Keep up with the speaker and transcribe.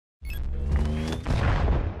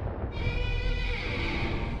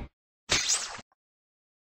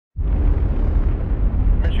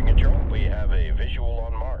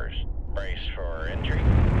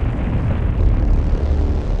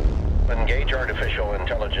artificial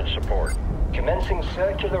intelligence support. Commencing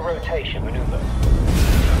circular rotation maneuver.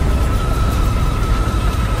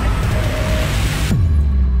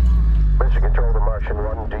 Mission Control to Martian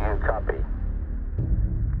 1, do you copy?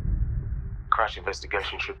 Crash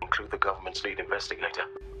investigation should include the government's lead investigator.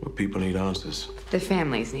 But people need answers. The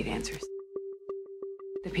families need answers.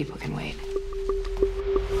 The people can wait.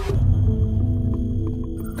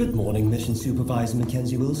 Good morning, Mission Supervisor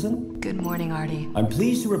Mackenzie Wilson. Good morning, Artie. I'm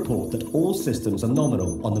pleased to report that all systems are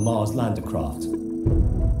nominal on the Mars lander craft.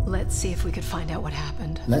 Let's see if we could find out what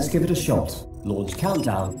happened. Let's give it a shot. Launch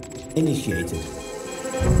countdown initiated.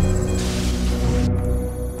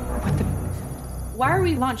 What the... Why are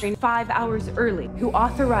we launching 5 hours early? Who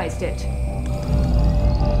authorized it?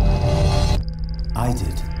 I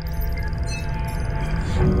did.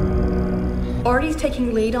 Artie's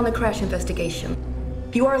taking lead on the crash investigation.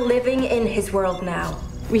 You are living in his world now.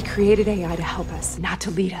 We created AI to help us, not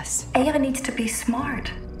to lead us. AI needs to be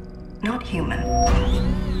smart, not human.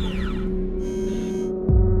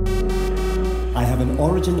 I have an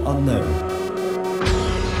origin unknown.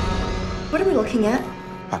 What are we looking at?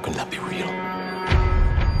 How can that be real?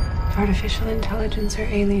 Artificial intelligence or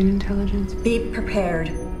alien intelligence? Be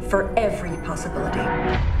prepared for every possibility.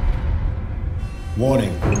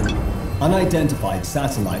 Warning. Unidentified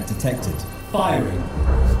satellite detected. Firing.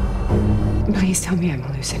 Please tell me I'm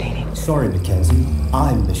hallucinating. Sorry, Mackenzie.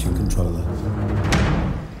 I'm Mission Controller.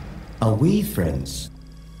 Are we friends?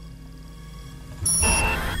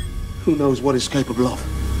 Who knows what it's capable of?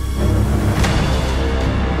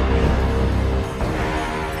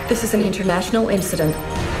 This is an international incident.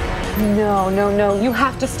 No, no, no. You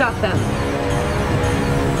have to stop them.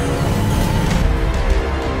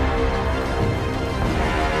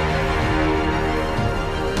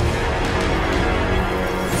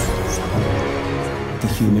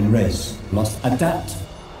 The human race must adapt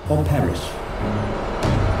or perish.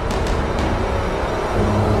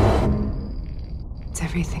 It's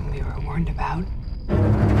everything we were warned about.